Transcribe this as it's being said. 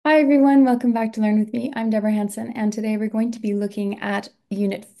everyone, welcome back to Learn with me. I'm Deborah Hanson, and today we're going to be looking at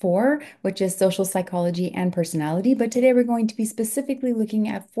Unit 4, which is Social Psychology and Personality. But today we're going to be specifically looking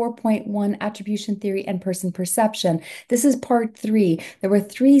at 4.1 Attribution Theory and Person Perception. This is part 3. There were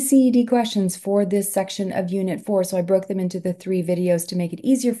 3 CED questions for this section of Unit 4, so I broke them into the 3 videos to make it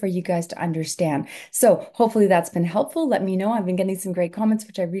easier for you guys to understand. So hopefully that's been helpful. Let me know. I've been getting some great comments,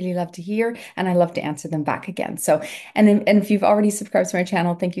 which I really love to hear, and I love to answer them back again. And if you've already subscribed to my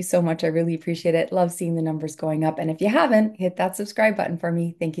channel, thank you so much. I really appreciate it. Love seeing the numbers going up. And if you haven't, hit that subscribe button for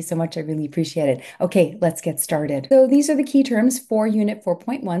me. Thank you so much. I really appreciate it. Okay, let's get started. So these are the key terms for Unit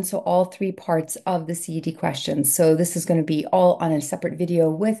 4.1. So all 3 parts of the CED questions. So this is going to be all on a separate video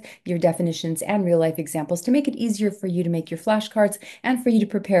with your definitions and real life examples to make it easier for you to make your flashcards and for you to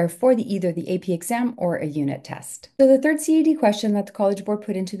prepare for either the AP exam or a unit test. So the third CED question that the College Board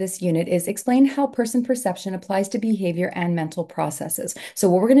put into this unit is explain how person perception applies to behavior and mental processes. So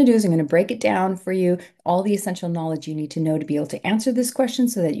what we're going to do is I'm going to break it down for you, all the essential knowledge you need to know to be able to answer this question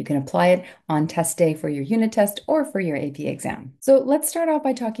so that you can apply it on test day for your unit test or for your AP exam. So let's start off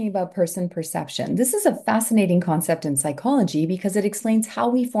by talking about person perception. This is a fascinating concept in psychology because it explains how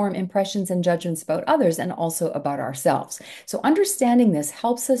we form impressions and judgments about others and also about ourselves. So understanding this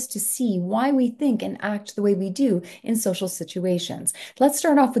helps us to see why we think and act the way we do in social situations. Let's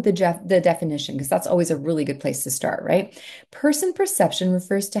start off with the definition because that's always a really good place to start, right? Person perception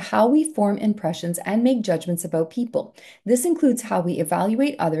refers to how we form impressions and make judgments about people. This includes how we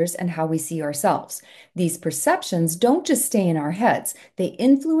evaluate others and how we see ourselves. These perceptions don't just stay in our heads, they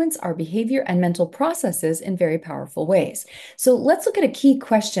influence our behavior and mental processes in very powerful ways. So let's look at a key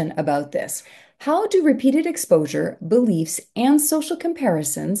question about this. How do repeated exposure, beliefs, and social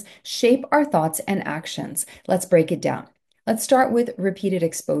comparisons shape our thoughts and actions? Let's break it down. Let's start with repeated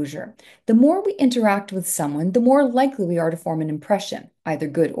exposure. The more we interact with someone, the more likely we are to form an impression, either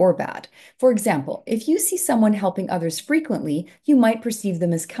good or bad. For example, if you see someone helping others frequently, you might perceive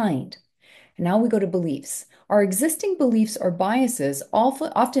them as kind. And now we go to beliefs. Our existing beliefs or biases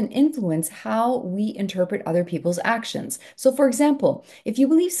often influence how we interpret other people's actions. So, for example, if you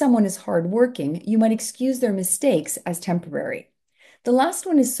believe someone is hardworking, you might excuse their mistakes as temporary. The last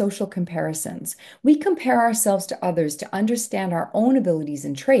one is social comparisons. We compare ourselves to others to understand our own abilities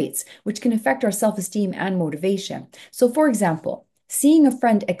and traits, which can affect our self-esteem and motivation. So, for example, seeing a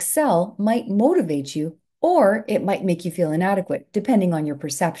friend excel might motivate you, or it might make you feel inadequate, depending on your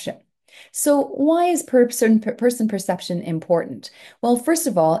perception. So, why is person perception important? Well, first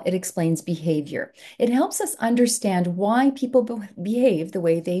of all, it explains behavior. It helps us understand why people behave the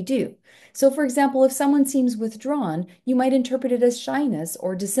way they do. So, for example, if someone seems withdrawn, you might interpret it as shyness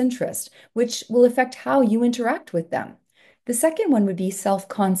or disinterest, which will affect how you interact with them. The second one would be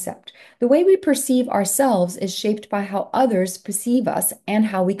self-concept. The way we perceive ourselves is shaped by how others perceive us and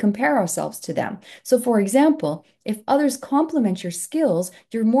how we compare ourselves to them. So, for example, if others compliment your skills,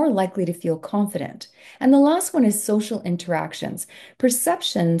 you're more likely to feel confident. And the last one is social interactions.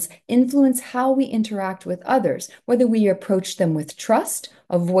 Perceptions influence how we interact with others, whether we approach them with trust,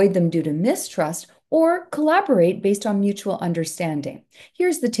 avoid them due to mistrust, or collaborate based on mutual understanding.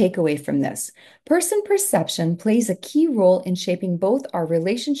 Here's the takeaway from this. Person perception plays a key role in shaping both our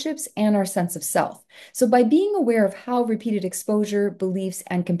relationships and our sense of self. So by being aware of how repeated exposure, beliefs,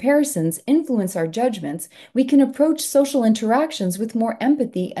 and comparisons influence our judgments, we can approach social interactions with more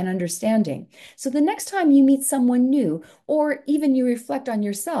empathy and understanding. So the next time you meet someone new, or even you reflect on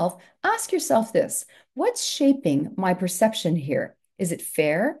yourself, ask yourself this: what's shaping my perception here? Is it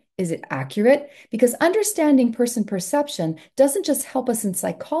fair? Is it accurate? Because understanding person perception doesn't just help us in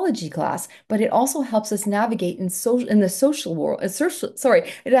psychology class, but it also helps us navigate in the social world.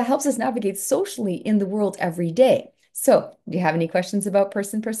 It helps us navigate socially in the world every day. So, do you have any questions about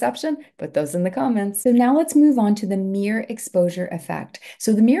person perception? Put those in the comments. So now let's move on to the mere exposure effect.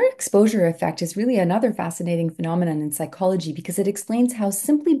 So the mere exposure effect is really another fascinating phenomenon in psychology because it explains how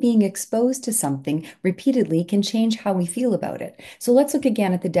simply being exposed to something repeatedly can change how we feel about it. So let's look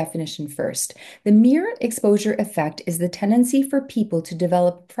again at the definition first. The mere exposure effect is the tendency for people to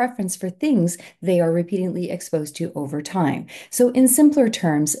develop preference for things they are repeatedly exposed to over time. So in simpler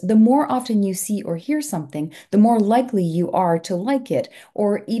terms, the more often you see or hear something, the more likely you are to like it,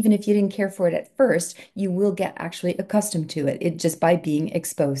 or even if you didn't care for it at first, you will get actually accustomed to it just by being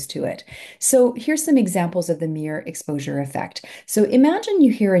exposed to it. So here's some examples of the mere exposure effect. So imagine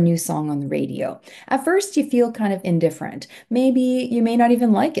you hear a new song on the radio. At first, you feel kind of indifferent. Maybe you may not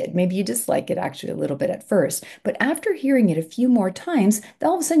even like it. Maybe you dislike it actually a little bit at first. But after hearing it a few more times,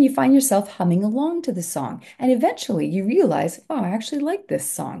 all of a sudden you find yourself humming along to the song. And eventually you realize, oh, I actually like this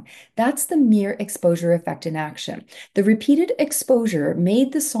song. That's the mere exposure effect in action. The repeated exposure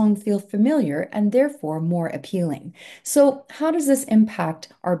made the song feel familiar and therefore more appealing. So, how does this impact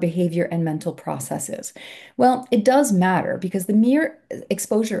our behavior and mental processes? Well, it does matter because the mere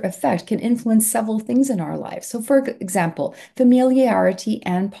exposure effect can influence several things in our lives. So, for example, familiarity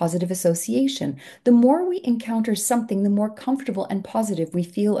and positive association. The more we encounter something, the more comfortable and positive we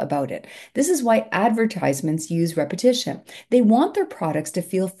feel about it. This is why advertisements use repetition. They want their products to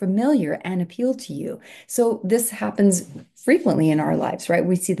feel familiar and appeal to you. So, this happens frequently in our lives, right?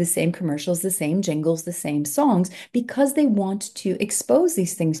 We see the same commercials, the same jingles, the same songs because they want to expose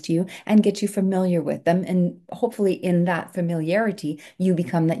these things to you and get you familiar with them. And hopefully, in that familiarity, you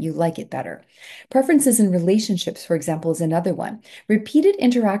become that you like it better. Preferences in relationships, for example, is another one. Repeated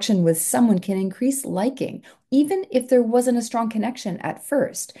interaction with someone can increase liking, even if there wasn't a strong connection at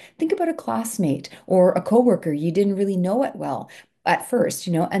first. Think about a classmate or a coworker you didn't really know it well at first,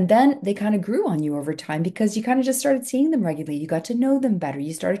 and then they kind of grew on you over time because you kind of just started seeing them regularly. You got to know them better.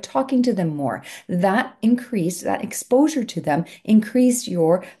 You started talking to them more. That exposure to them increased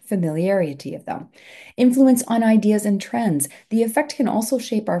your familiarity of them. Influence on ideas and trends. The effect can also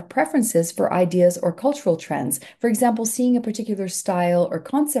shape our preferences for ideas or cultural trends. For example, seeing a particular style or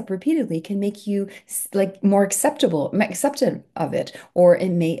concept repeatedly can make you like more accepted of it, or it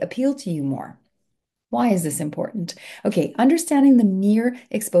may appeal to you more. Why is this important? Okay, understanding the mere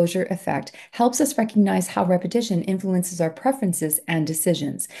exposure effect helps us recognize how repetition influences our preferences and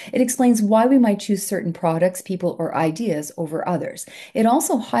decisions. It explains why we might choose certain products, people, or ideas over others. It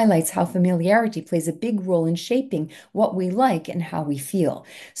also highlights how familiarity plays a big role in shaping what we like and how we feel.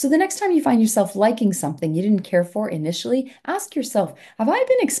 So the next time you find yourself liking something you didn't care for initially, ask yourself, have I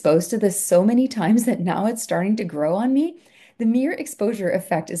been exposed to this so many times that now it's starting to grow on me? The mere exposure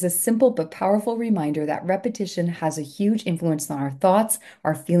effect is a simple but powerful reminder that repetition has a huge influence on our thoughts,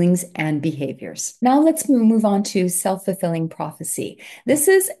 our feelings, and behaviors. Now let's move on to self-fulfilling prophecy. This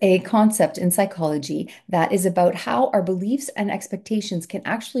is a concept in psychology that is about how our beliefs and expectations can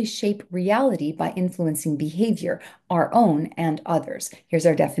actually shape reality by influencing behavior, our own and others. Here's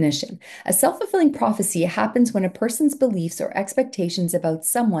our definition. A self-fulfilling prophecy happens when a person's beliefs or expectations about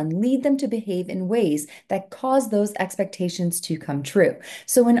someone lead them to behave in ways that cause those expectations to come true.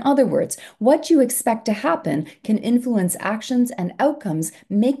 So, in other words, what you expect to happen can influence actions and outcomes,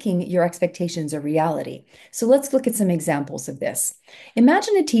 making your expectations a reality. So, let's look at some examples of this.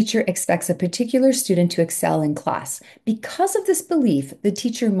 Imagine a teacher expects a particular student to excel in class. Because of this belief, the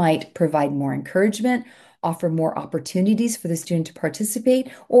teacher might provide more encouragement, offer more opportunities for the student to participate,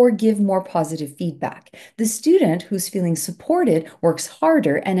 or give more positive feedback. The student who's feeling supported works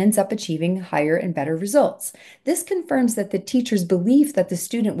harder and ends up achieving higher and better results. This confirms that the teacher's belief that the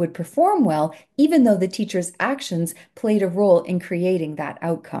student would perform well, even though the teacher's actions played a role in creating that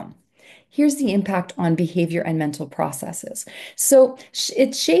outcome. Here's the impact on behavior and mental processes. So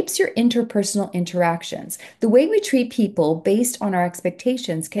it shapes your interpersonal interactions. The way we treat people based on our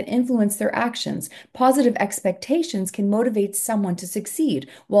expectations can influence their actions. Positive expectations can motivate someone to succeed,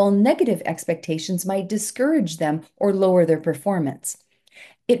 while negative expectations might discourage them or lower their performance.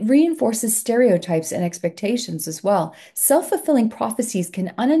 It reinforces stereotypes and expectations as well. Self-fulfilling prophecies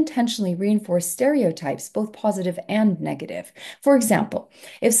can unintentionally reinforce stereotypes, both positive and negative. For example,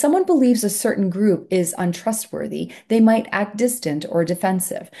 if someone believes a certain group is untrustworthy, they might act distant or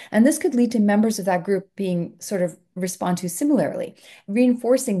defensive. And this could lead to members of that group being sort of respond to similarly,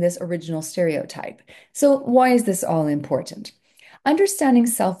 reinforcing this original stereotype. So, why is this all important? Understanding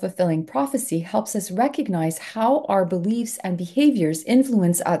self-fulfilling prophecy helps us recognize how our beliefs and behaviors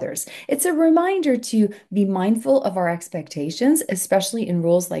influence others. It's a reminder to be mindful of our expectations, especially in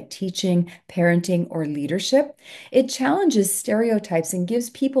roles like teaching, parenting, or leadership. It challenges stereotypes and gives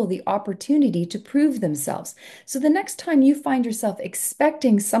people the opportunity to prove themselves. So the next time you find yourself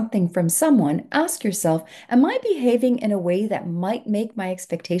expecting something from someone, ask yourself, am I behaving in a way that might make my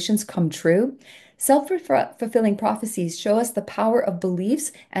expectations come true? Self-fulfilling prophecies show us the power of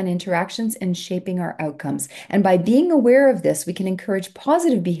beliefs and interactions in shaping our outcomes. And by being aware of this, we can encourage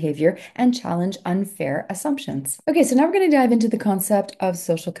positive behavior and challenge unfair assumptions. Okay, so now we're going to dive into the concept of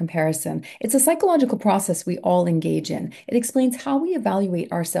social comparison. It's a psychological process we all engage in. It explains how we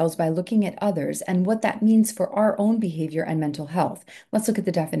evaluate ourselves by looking at others and what that means for our own behavior and mental health. Let's look at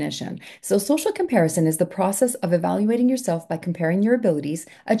the definition. So, social comparison is the process of evaluating yourself by comparing your abilities,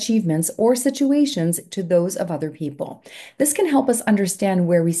 achievements, or situations to those of other people. This can help us understand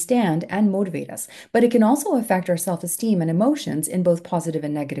where we stand and motivate us, but it can also affect our self-esteem and emotions in both positive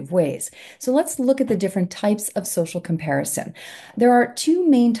and negative ways. So let's look at the different types of social comparison. There are two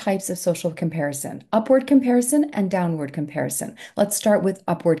main types of social comparison: upward comparison and downward comparison. Let's start with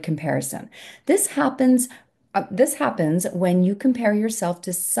upward comparison. This happens This happens when you compare yourself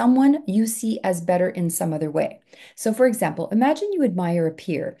to someone you see as better in some other way. So, for example, imagine you admire a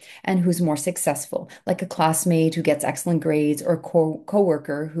peer and who's more successful, like a classmate who gets excellent grades or a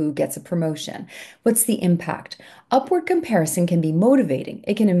coworker who gets a promotion. What's the impact? Upward comparison can be motivating.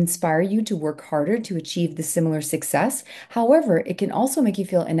 It can inspire you to work harder to achieve the similar success. However, it can also make you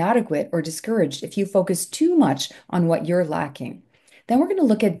feel inadequate or discouraged if you focus too much on what you're lacking. Then we're going to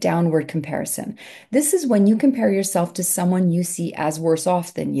look at downward comparison. This is when you compare yourself to someone you see as worse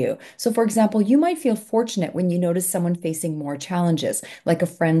off than you. So, for example, you might feel fortunate when you notice someone facing more challenges, like a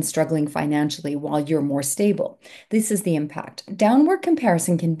friend struggling financially while you're more stable. This is the impact. Downward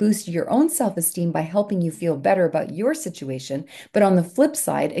comparison can boost your own self-esteem by helping you feel better about your situation, but on the flip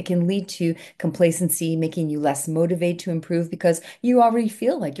side, it can lead to complacency, making you less motivated to improve because you already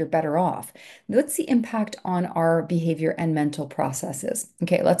feel like you're better off. What's the impact on our behavior and mental processes?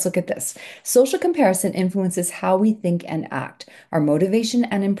 Okay, let's look at this. Social comparison influences how we think and act, our motivation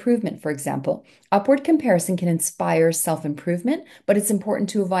and improvement, for example. Upward comparison can inspire self-improvement, but it's important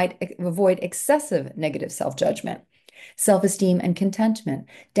to avoid excessive negative self-judgment. Self-esteem and contentment.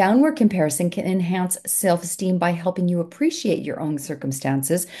 Downward comparison can enhance self-esteem by helping you appreciate your own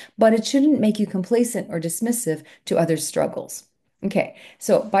circumstances, but it shouldn't make you complacent or dismissive to others' struggles. Okay,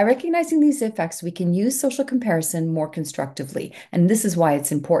 so by recognizing these effects, we can use social comparison more constructively, and this is why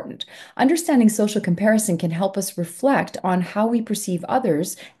it's important. Understanding social comparison can help us reflect on how we perceive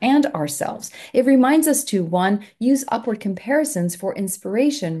others and ourselves. It reminds us to, one, use upward comparisons for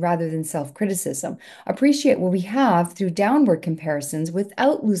inspiration rather than self-criticism, appreciate what we have through downward comparisons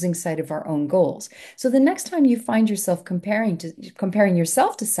without losing sight of our own goals. So the next time you find yourself comparing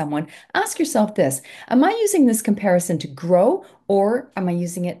yourself to someone, ask yourself this: am I using this comparison to grow, or am I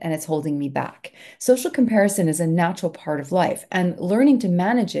using it and it's holding me back? Social comparison is a natural part of life, and learning to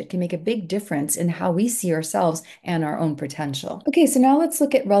manage it can make a big difference in how we see ourselves and our own potential. Okay, so now let's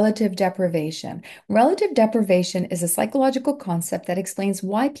look at relative deprivation. Relative deprivation is a psychological concept that explains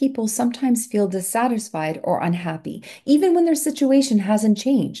why people sometimes feel dissatisfied or unhappy, even when their situation hasn't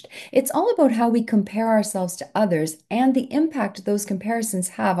changed. It's all about how we compare ourselves to others and the impact those comparisons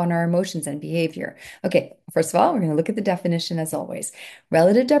have on our emotions and behavior. Okay, first of all, we're going to look at the definition as always.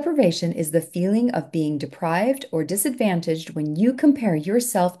 Relative deprivation is the feeling of being deprived or disadvantaged when you compare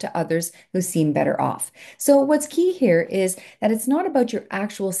yourself to others who seem better off. So, what's key here is that it's not about your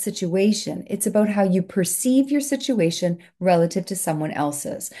actual situation, it's about how you perceive your situation relative to someone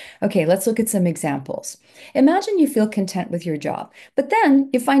else's. Okay, let's look at some examples. Imagine you feel content with your job, but then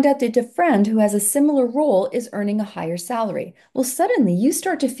you find out that a friend who has a similar role is earning a higher salary. Well, suddenly you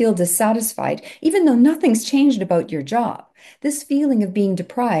start to feel dissatisfied, even though nothing's changed about your job. This feeling of being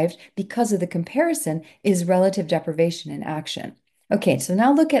deprived because of the comparison is relative deprivation in action. Okay, so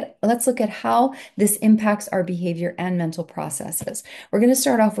now let's look at how this impacts our behavior and mental processes. We're going to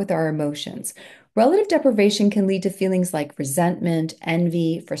start off with our emotions. Relative deprivation can lead to feelings like resentment,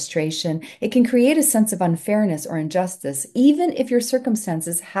 envy, frustration. It can create a sense of unfairness or injustice, even if your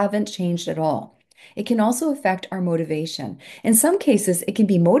circumstances haven't changed at all. It can also affect our motivation. In some cases, it can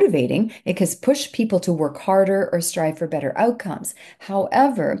be motivating. It can push people to work harder or strive for better outcomes.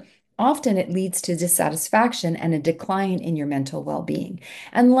 However, often it leads to dissatisfaction and a decline in your mental well-being.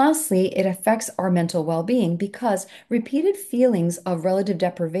 And lastly, it affects our mental well-being because repeated feelings of relative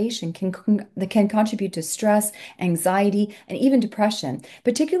deprivation can contribute to stress, anxiety, and even depression,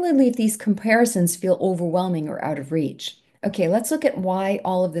 particularly if these comparisons feel overwhelming or out of reach. Okay, let's look at why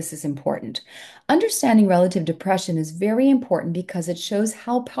all of this is important. Understanding relative depression is very important because it shows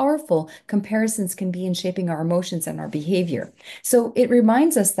how powerful comparisons can be in shaping our emotions and our behavior. So it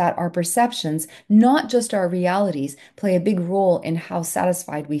reminds us that our perceptions, not just our realities, play a big role in how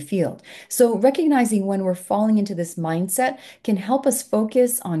satisfied we feel. So recognizing when we're falling into this mindset can help us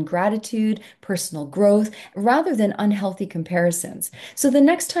focus on gratitude, personal growth, rather than unhealthy comparisons. So the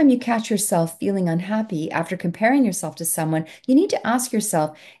next time you catch yourself feeling unhappy after comparing yourself to someone, you need to ask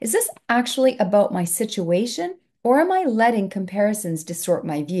yourself, is this actually about my situation, or am I letting comparisons distort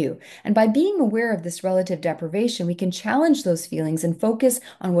my view? And by being aware of this relative deprivation, we can challenge those feelings and focus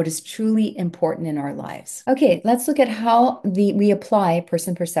on what is truly important in our lives. Okay, let's look at how we apply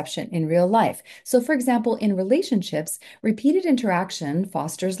person perception in real life. So, for example, in relationships, repeated interaction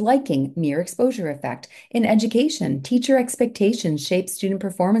fosters liking, mere exposure effect. In education, teacher expectations shape student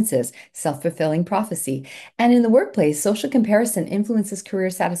performances, self-fulfilling prophecy. And in the workplace, social comparison influences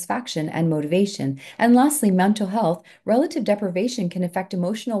career satisfaction and motivation. And lastly, mental health, relative deprivation can affect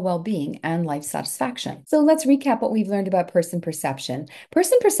emotional well-being and life satisfaction. So let's recap what we've learned about person perception.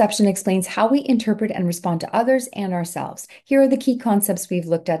 Person perception explains how we interpret and respond to others and ourselves. Here are the key concepts we've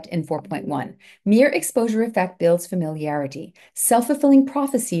looked at in 4.1. Mere exposure effect builds familiarity. Self-fulfilling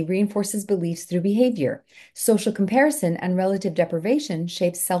prophecy reinforces beliefs through behavior. Social comparison and relative deprivation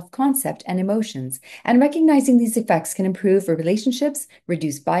shapes self-concept and emotions. And recognizing these effects can improve relationships,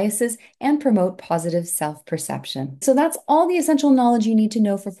 reduce biases, and promote positive self-perception. So that's all the essential knowledge you need to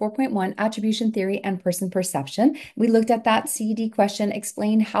know for 4.1 attribution theory and person perception. We looked at that CED question,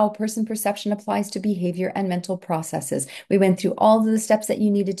 explained how person perception applies to behavior and mental processes. We went through all of the steps that you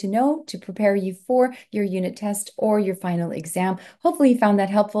needed to know to prepare you for your unit test or your final exam. Hopefully you found that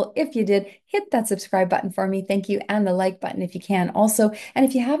helpful. If you did, hit that subscribe button for me. Thank you. And the like button if you can also. And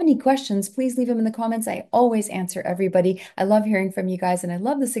if you have any questions, please leave them in the comments. I always answer everybody. I love hearing from you guys and I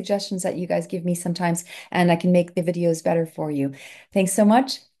love the suggestions that you guys give me sometimes, and I can make the videos better for you. Thanks so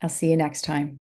much. I'll see you next time.